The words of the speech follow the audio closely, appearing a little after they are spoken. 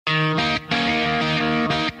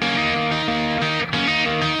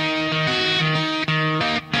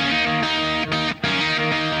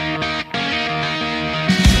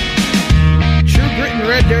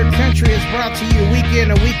Country is brought to you week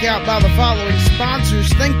in and week out by the following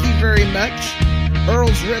sponsors. Thank you very much.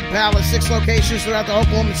 Earl's Rib Palace, 6 locations throughout the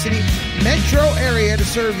Oklahoma City metro area to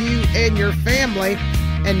serve you and your family.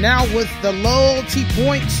 And now with the loyalty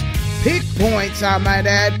points, pick points, I might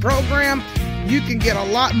add, program, you can get a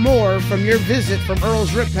lot more from your visit from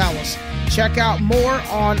Earl's Rib Palace. Check out more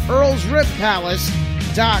on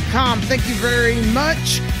earlsribpalace.com. Thank you very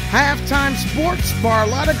much. Halftime Sports Bar, a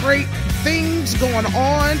lot of great things going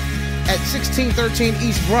on at 1613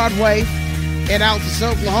 East Broadway in Altus,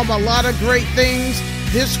 Oklahoma. A lot of great things.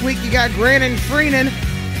 This week you got Grant and Freenan.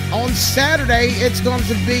 On Saturday, it's going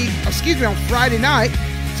to be, on Friday night,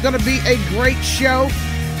 it's going to be a great show.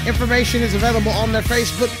 Information is available on their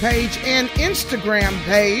Facebook page and Instagram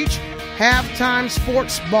page. Halftime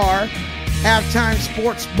Sports Bar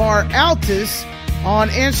Altus on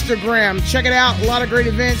Instagram. Check it out. A lot of great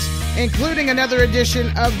events, including another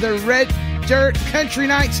edition of the Red Dirt Country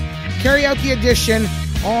Nights Karaoke Edition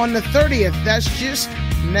on the 30th. That's just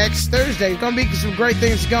next Thursday. There's going to be some great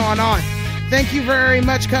things going on. Thank you very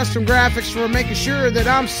much, Custom Graphics, for making sure that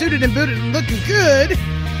I'm suited and booted and looking good.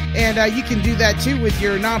 And you can do that, too, with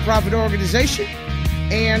your nonprofit organization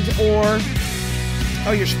and or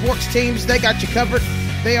your sports teams. They got you covered.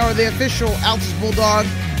 They are the official Altus Bulldog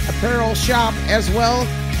apparel shop, as well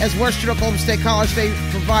as Western Oklahoma State College. They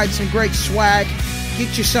provide some great swag.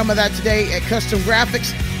 Get you some of that today at Custom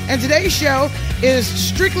Graphics. And today's show is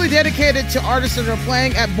strictly dedicated to artists that are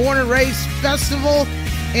playing at Born and Raised Festival.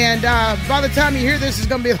 And by the time you hear this, there's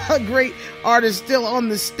going to be a lot of great artists still on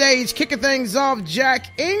the stage. Kicking things off, Jack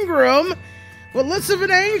Ingram with Lips of an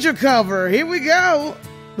Angel cover. Here we go.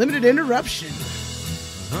 Limited Interruption.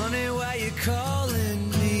 Honey, why you calling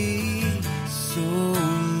me so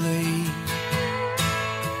late?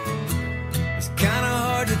 It's kind of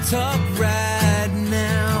hard to talk right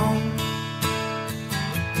now.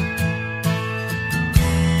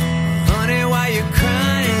 Honey, why you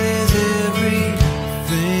crying? Is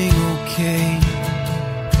everything okay?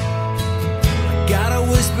 I gotta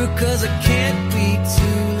whisper 'cause I can't be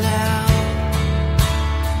too loud.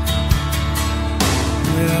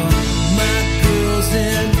 Well, my girl's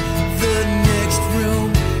in the next room.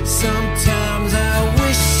 Sometimes I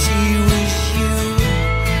wish she was you.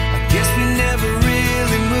 I guess we never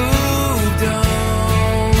really moved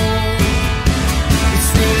on. It's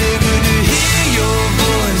really good to hear your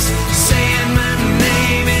voice saying my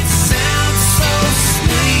name. It sounds so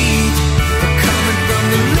sweet, coming from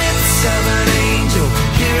the lips of an angel.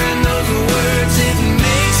 Hearing those words, it makes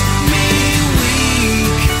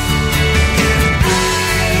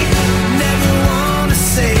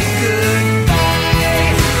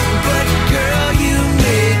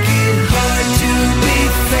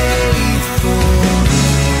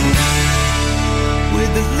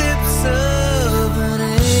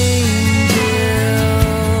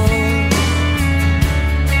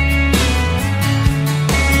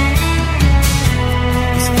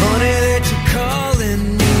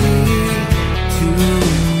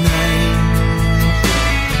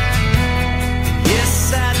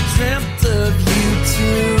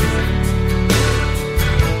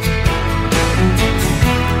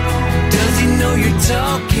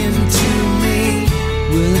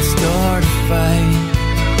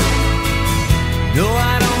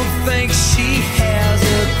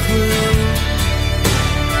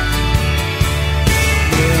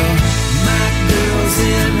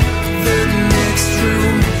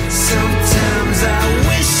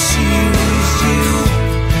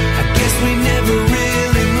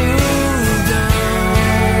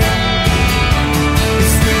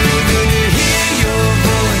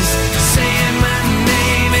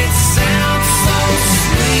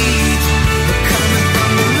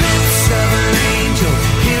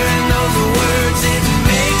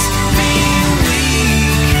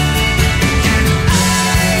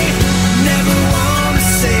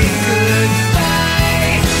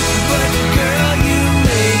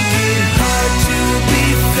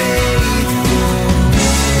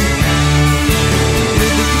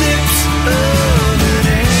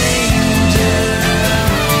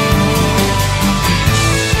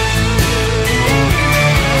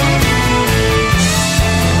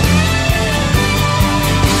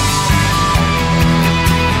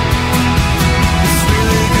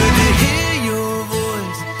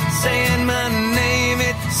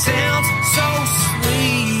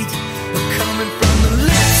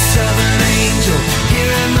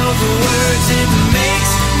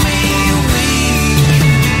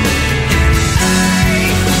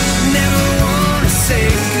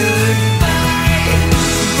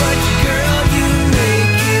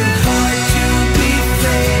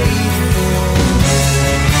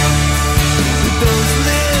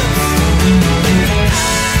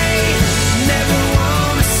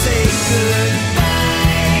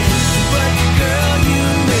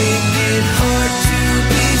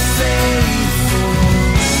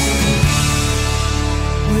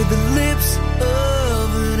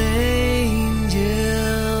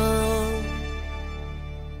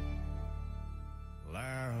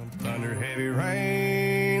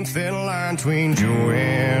between joy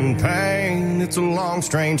and pain. It's a long,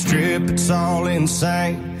 strange trip, it's all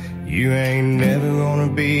insane. You ain't never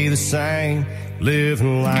gonna be the same.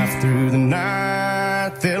 Living life through the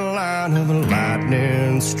night, thin line of a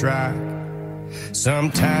lightning strike.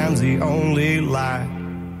 Sometimes the only light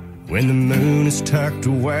when the moon is tucked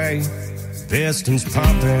away. Pistons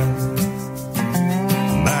pumping,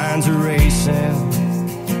 minds are racing.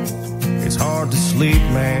 It's hard to sleep,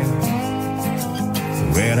 man,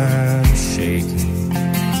 when I'm shaking.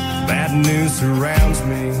 Bad news surrounds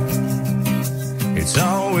me. It's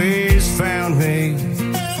always found me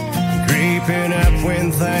creeping up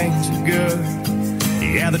when things are good.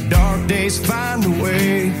 Yeah, the dark days find a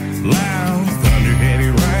way. Loud thunder,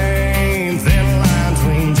 heavy rain, thin line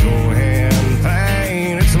between joy and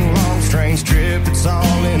pain. It's a long, strange trip, it's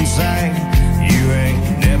all insane. You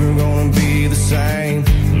ain't never gonna be the same.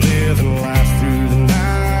 Living life through the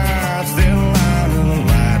night, thin line of a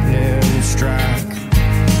lightning strike.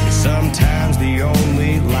 Sometimes the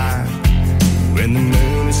only light when the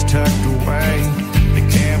moon is tucked away. The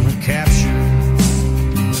camera captures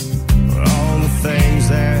all the things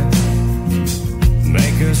that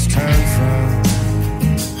make us turn from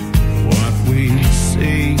what we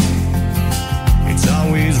see. It's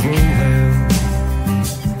always rolling,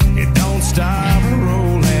 it don't stop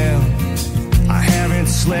rolling. I haven't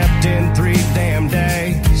slept in 3 damn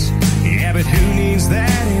days. Yeah, but who needs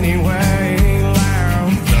that anyway?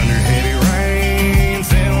 Loud thunder, heavy rain,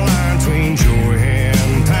 thin line between joy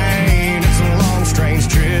and pain. It's a long, strange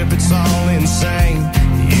trip, it's all insane.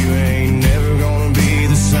 You ain't never gonna be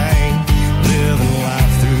the same. Living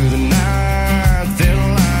life through the night, thin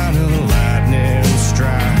line of a lightning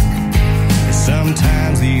strike.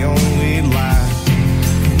 Sometimes the only light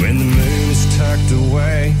when the moon is tucked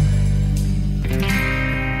away.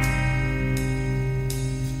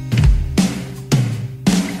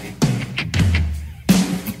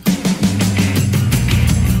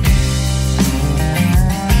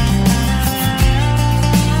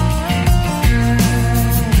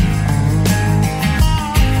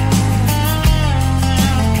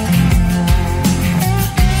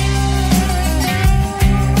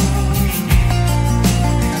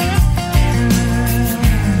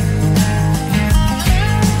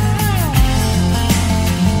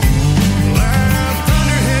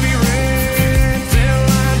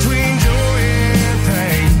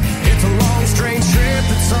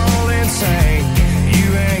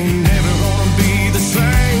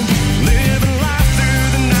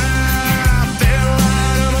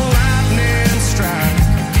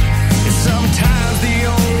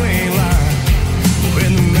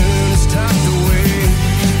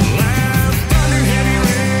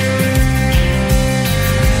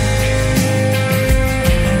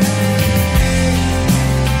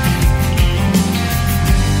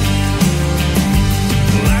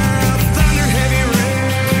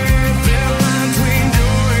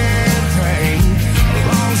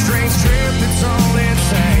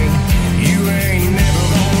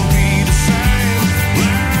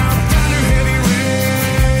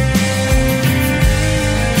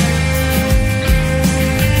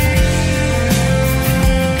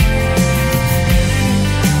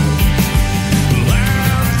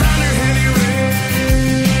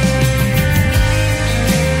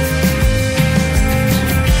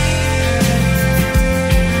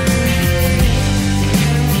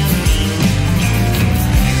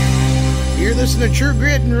 The True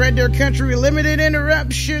Grit and Red Dirt Country Limited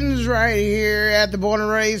Interruptions right here at the Born and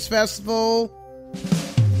Raised Festival.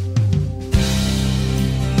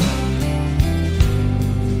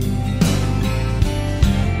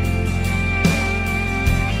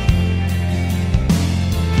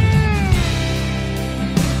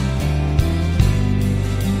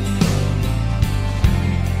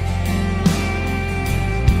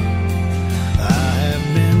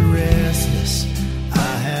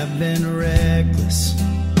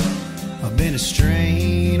 I've been a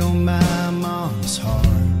strain on my mom's heart.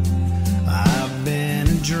 I've been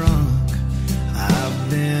a drunk, I've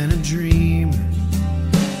been a dreamer,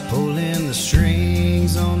 pulling the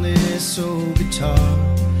strings on this old guitar.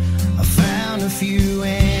 I found a few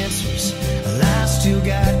answers, I still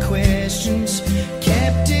got questions,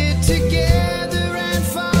 kept it together and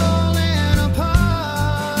falling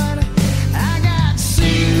apart. I got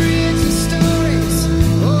secrets and stories,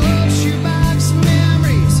 old shoebox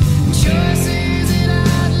memories, choices that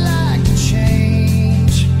I'd like to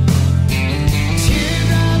change.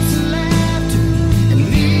 Teardrops of laughter and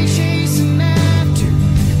me chasing after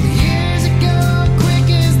the years that go quick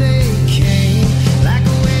as they came, like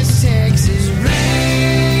a West Texas rain.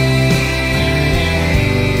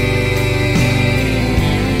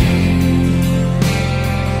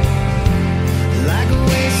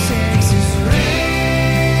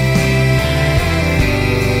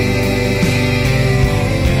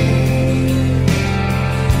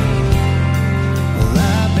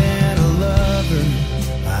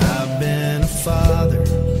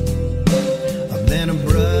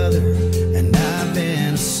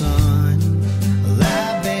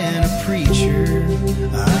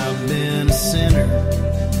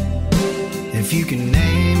 If you can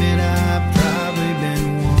name it, I've probably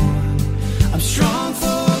been one. I'm strong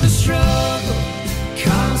for the struggle,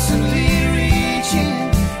 constantly reaching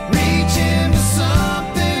for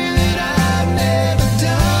something that I've never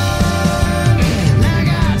done. And I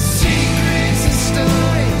got secrets and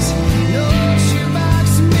stories, no shoebox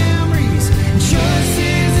of memories,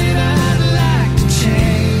 choices that I'd like to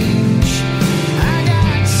change. I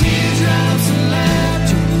got teardrops and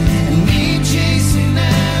laughter, and me chasing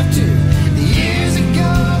after the years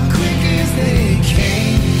ago, quick as they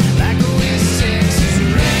came, like a West Texas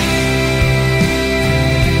rain.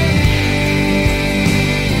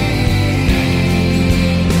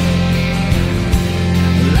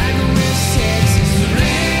 Like a West Texas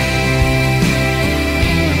rain.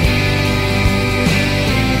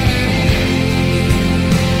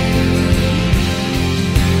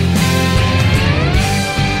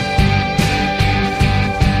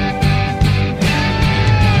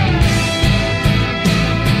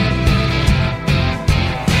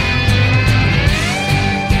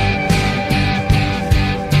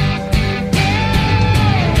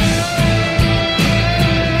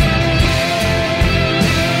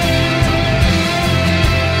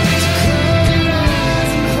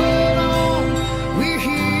 We're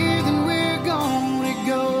here, then we're gone. It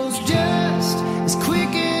goes just as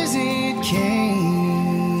quick as it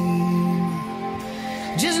came,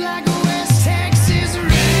 just like a West Texas rain.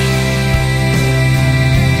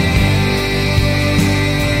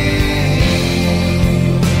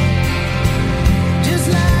 Just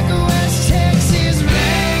like a West Texas rain.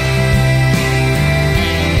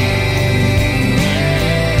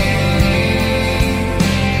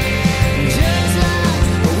 Just like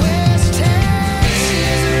a West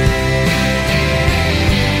Texas rain.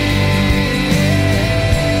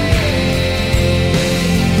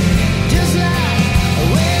 Just like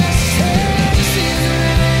a West Texas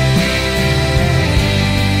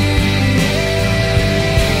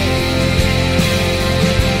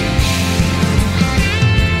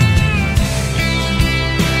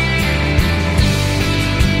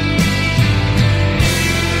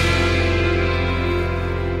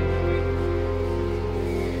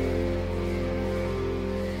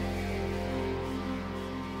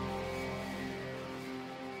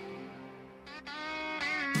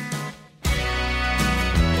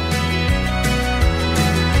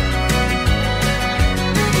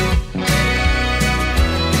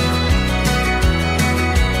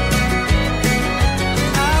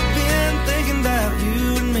I've been thinking about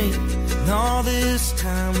you and me, and all this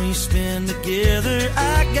time we spend together.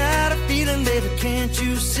 I got a feeling, baby, can't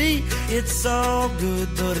you see? It's all good,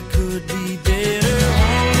 but it could be better.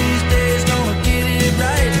 All these days gonna get it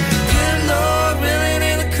right. Good Lord, willing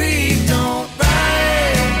in the creek don't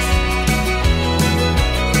rise.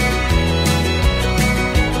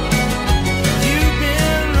 You've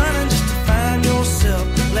been running just to find yourself.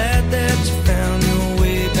 Glad that you found your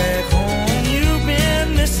way back home. You've been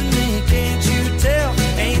missing me, can't you tell?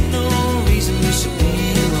 Ain't no reason we should be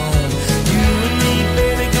alone. You and me,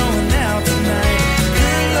 baby, going out tonight.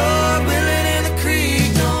 Good Lord, willing in the creek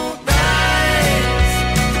don't rise.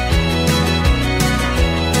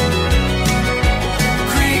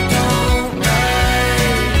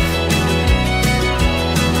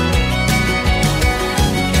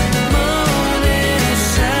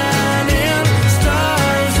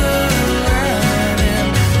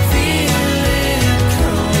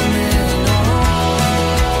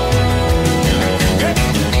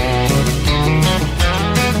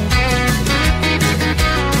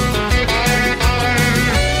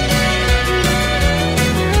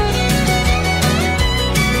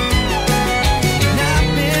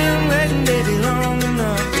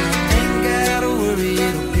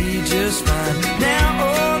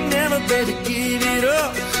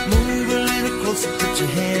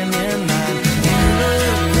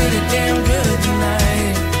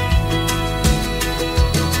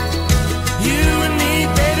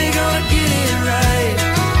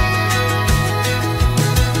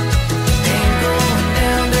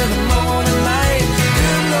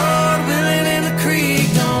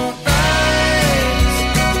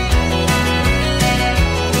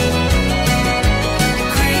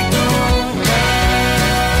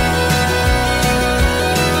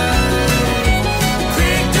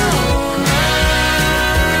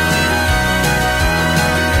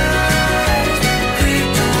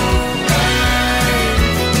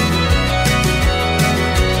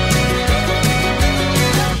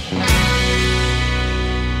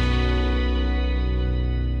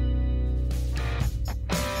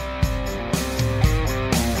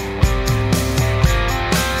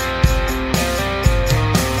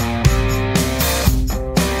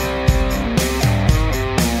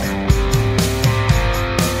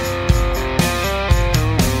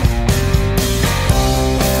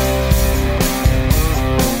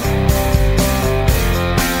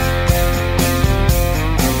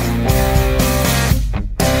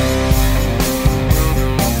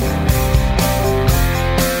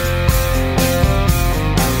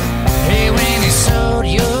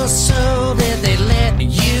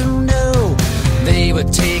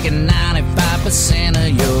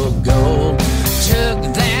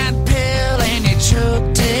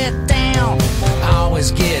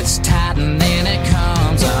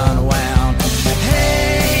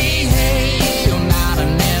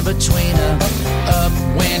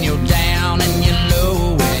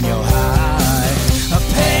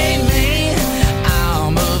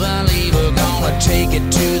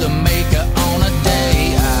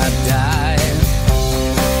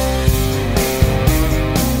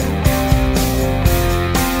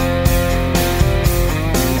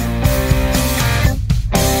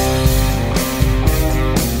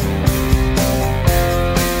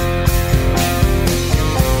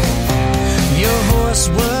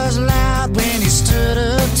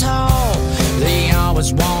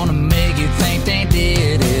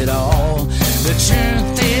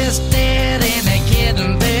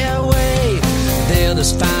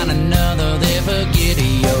 others find another, they forget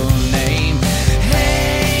your name.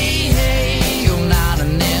 Hey, hey, you're not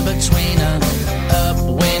an in-betweener. Up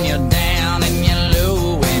when you're down and you're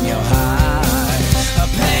low when you're high.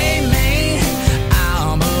 Pay me,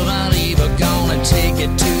 I'm a believer, gonna take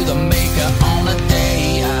it to the maker on the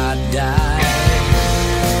day I die.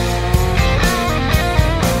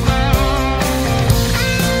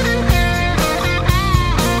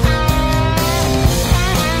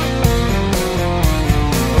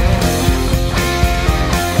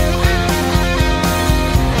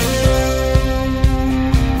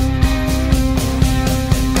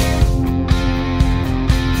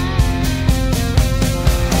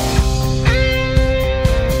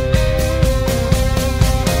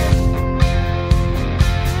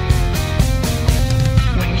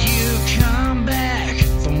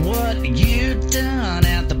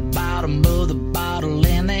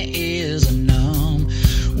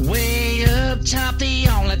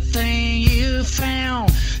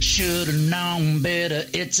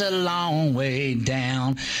 It's a long way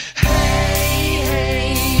down. Hey,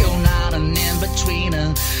 hey, you're not an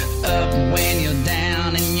in-betweener. Up when you're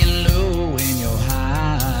down and you're low when you're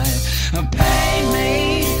high. Pay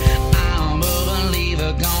me, I'm a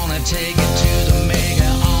believer, gonna take it to the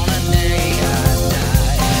maker on the day I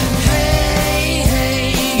die. Hey, hey,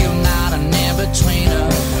 you're not an in-betweener.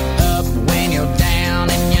 Up when you're down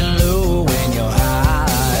and you're low when you're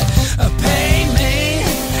high. Pay me,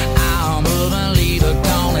 I'm a believer,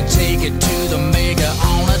 gonna take it to the maker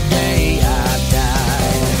on the day I die.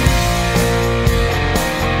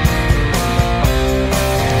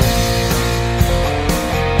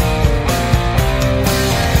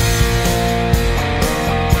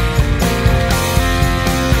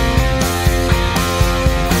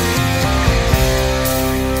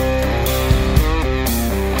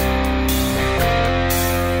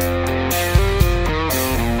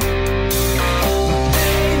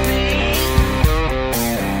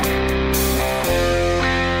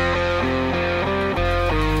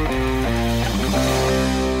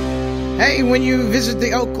 Hey, when you visit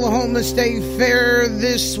the Oklahoma State Fair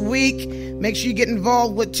this week, make sure you get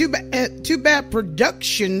involved with Two Bad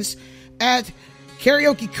Productions at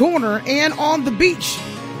Karaoke Corner and on the beach.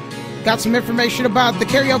 Got some information about the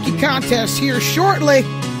karaoke contest here shortly.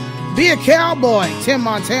 Be a Cowboy, Tim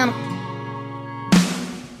Montana.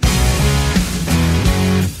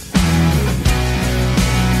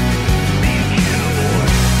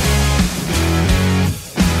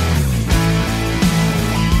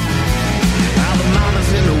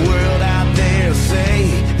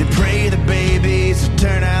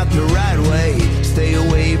 Turn out the right way. Stay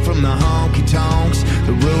away from the honky tonks,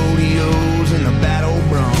 the rodeos, and the battle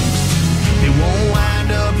broncs. They won't wind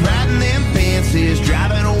up riding them fences,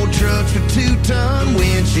 driving old trucks with 2-ton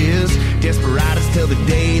winches. Desperados till the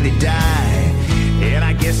day they die, and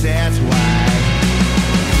I guess that's why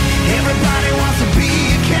everybody wants to be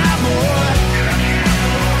a cowboy.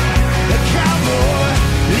 A cowboy,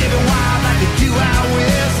 living wild like they do out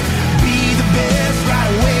west. Be the best right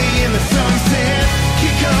away in the sunset.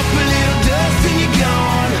 Kick up a little dust and you're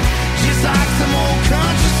gone, just like some old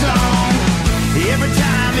country song. Every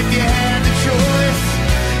time if you had the choice,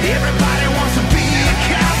 everybody wants to be a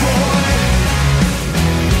cowboy.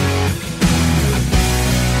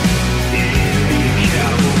 Yeah, be a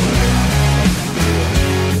cowboy.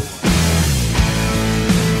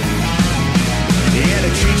 Yeah, they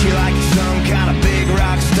treat you like you're some kind of big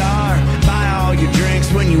rock star. Buy all your drinks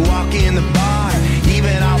when you walk in the bar.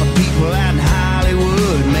 Even all the people out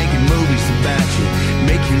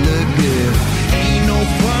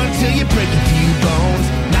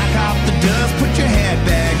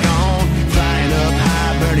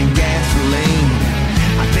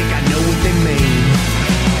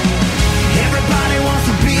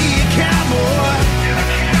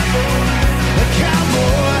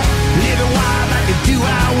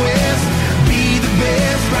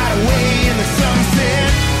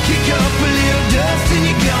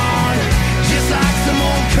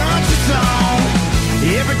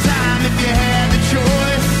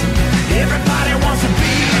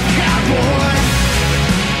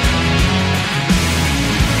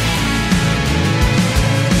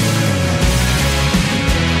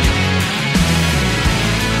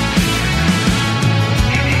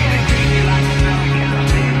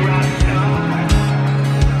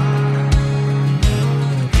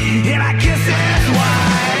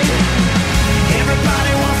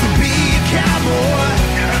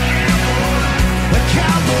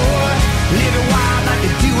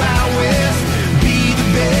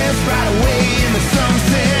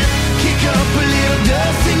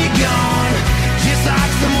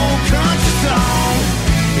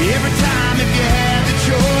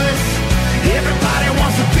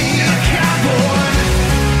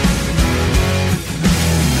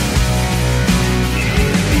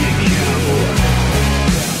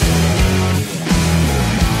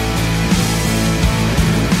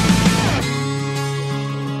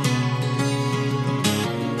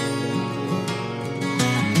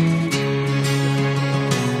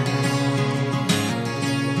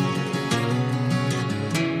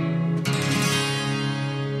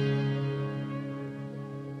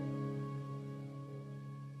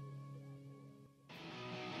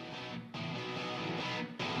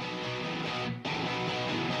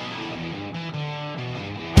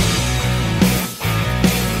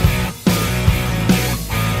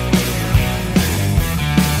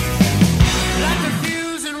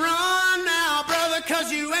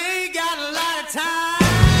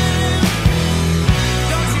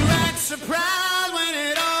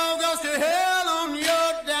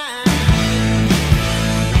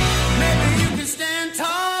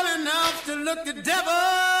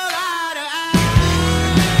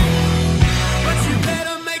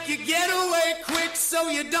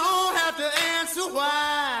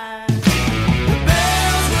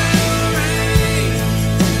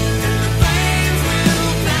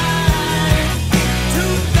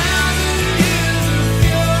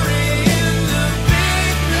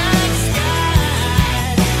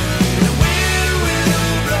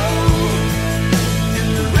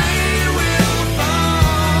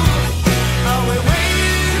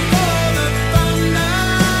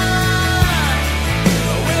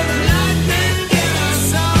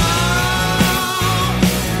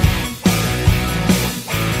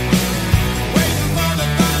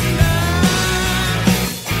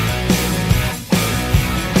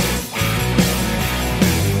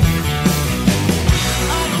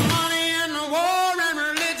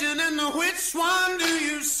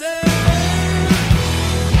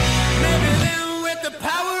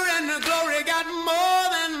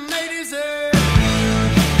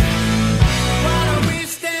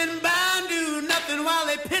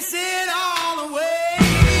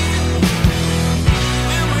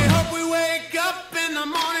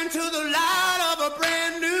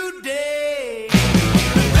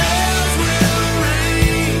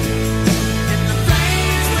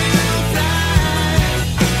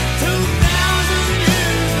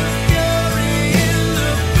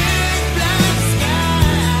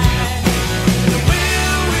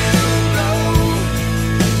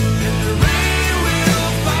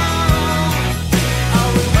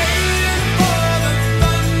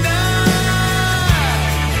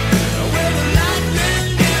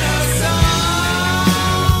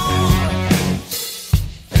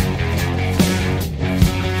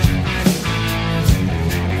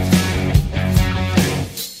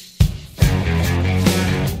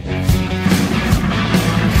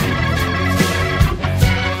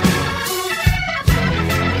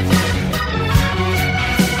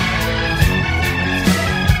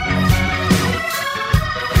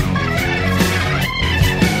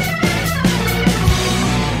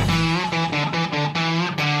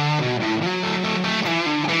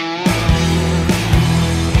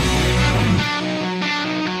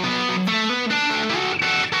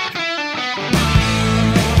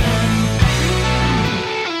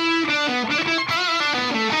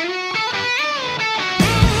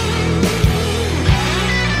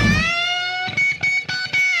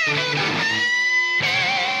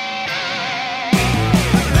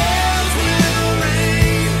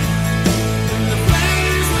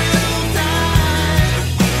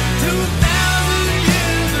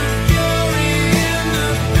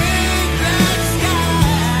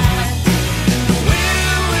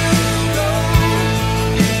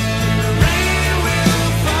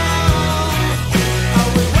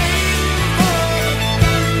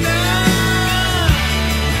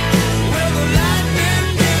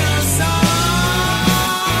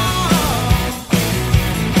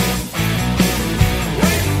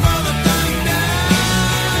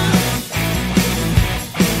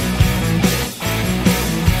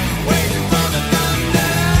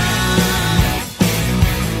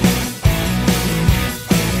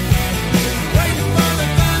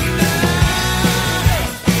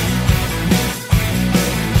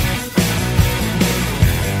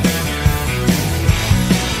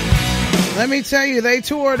Let me tell you, they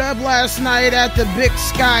tore it up last night at the Big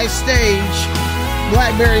Sky stage.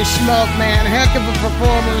 Blackberry Smoke, man, heck of a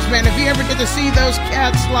performers, man. If you ever get to see those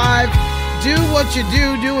cats live, do what you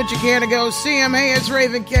do what you can to go see them. Hey, it's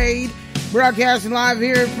Raven Cade, broadcasting live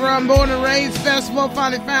here from Born and Raised Festival.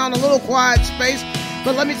 Finally found a little quiet space,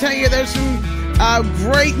 but let me tell you, there's some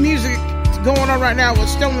great music going on right now with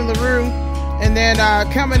Stone in the Room, and then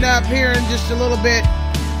coming up here in just a little bit,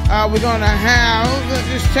 we're gonna have,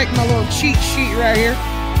 just take my little cheat sheet right here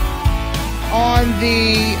on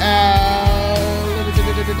the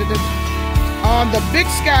Big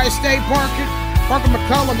Sky State Parker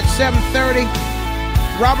McCullum at 7:30.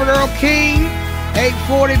 Robert Earl King,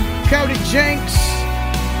 8:40. Cody Jenks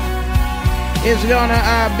is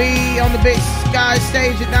gonna be on the Big Sky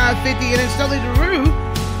stage at 9:50, and then Sully DeRue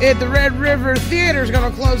at the Red River Theater is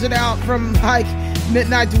gonna close it out from like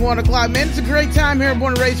midnight to 1 o'clock. Man, it's a great time here at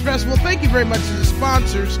Born and Raised Festival. Thank you very much to the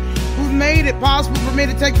sponsors who've made it possible for me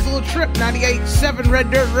to take this little trip. 98.7 Red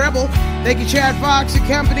Dirt Rebel. Thank you, Chad Fox and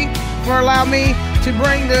company, for allowing me to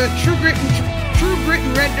bring the True Grit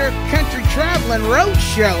and Red Dirt Country Traveling Road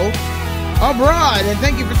Show abroad. And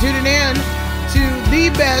thank you for tuning in to the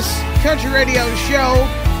best country radio show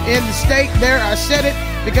in the state. There, I said it,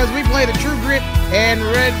 because we play the True Grit and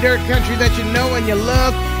Red Dirt Country that you know and you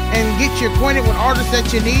love, and get you acquainted with artists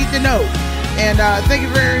that you need to know. And thank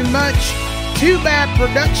you very much. Too Bad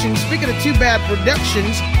Productions. Speaking of Too Bad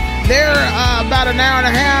Productions, they're about an hour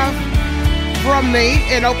and a half from me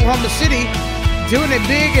in Oklahoma City, doing it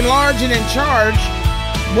big and large and in charge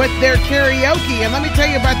with their karaoke. And let me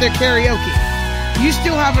tell you about their karaoke. You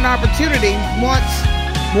still have an opportunity once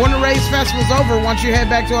Born and Raised Festival's over, once you head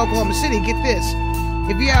back to Oklahoma City. Get this.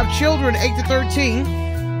 If you have children 8 to 13,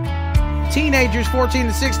 teenagers 14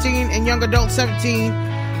 to 16, and young adults 17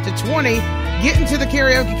 to 20, get into the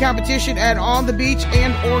karaoke competition at On the Beach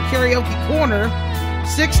and or Karaoke Corner,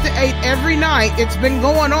 6 to 8 every night. It's been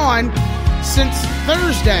going on since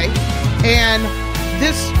Thursday, and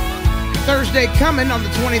this Thursday coming on the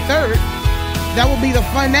 23rd, that will be the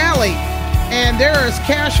finale. And there is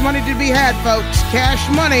cash money to be had, folks. Cash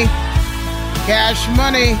money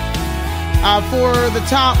for the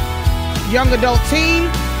top young adult team,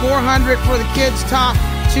 $400 for the kids, top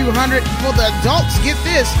 $200 for the adults. Get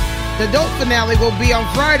this, the adult finale will be on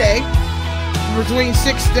Friday between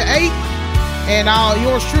 6 to 8, and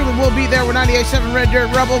yours truly will be there with 98.7 Red Dirt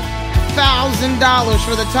Rebel. $1,000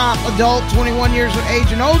 for the top adult, 21 years of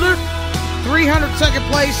age and older. $300 second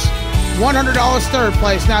place, $100 third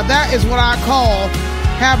place. Now that is what I call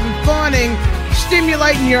having fun and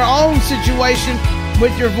stimulating your own situation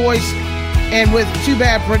with your voice, and with Too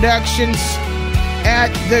Bad Productions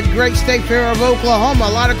at the Great State Fair of Oklahoma.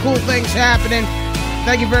 A lot of cool things happening.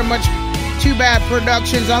 Thank you very much, Too Bad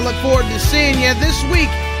Productions. I look forward to seeing you this week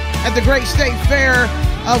at the Great State Fair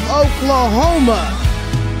of Oklahoma.